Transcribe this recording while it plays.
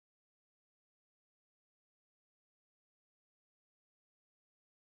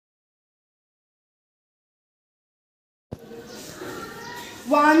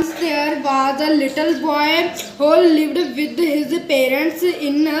Once there was a little boy who lived with his parents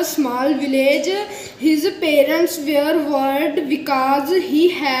in a small village. His parents were worried because he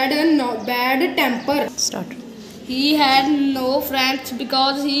had a bad temper. Start. He had no friends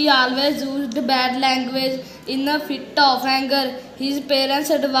because he always used bad language in a fit of anger. His parents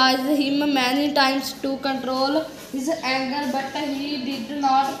advised him many times to control his anger, but he did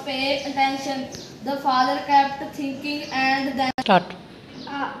not pay attention. The father kept thinking and then Start.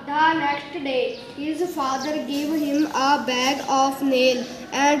 The next day, his father gave him a bag of nails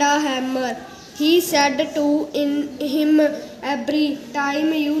and a hammer. He said to him, every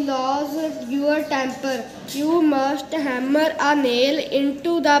time you lose your temper, you must hammer a nail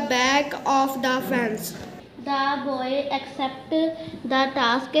into the back of the fence. The boy accepted the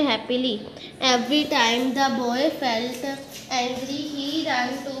task happily. Every time the boy felt angry, he ran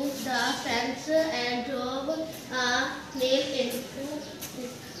to the fence and drove a nail into it.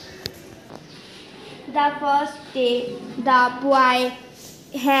 The first day, the boy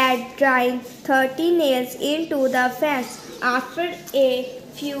had driven 30 nails into the fence. After a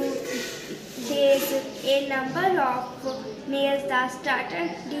few days, a number of nails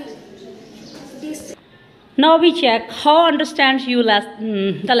started. Now we check how understands you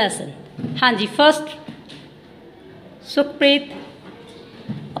the lesson. Hanji, first, Sukhpreet,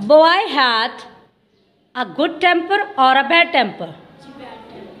 a boy had a good temper or a bad temper?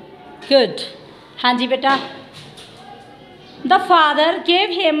 Good. Hanji beta. The father gave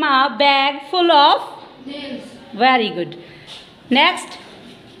him a bag full of nails. Very good. Next,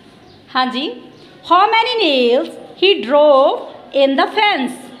 Hanji, how many nails he drove in the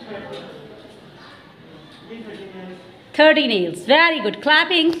fence? 30 nails. Very good.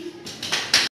 Clapping.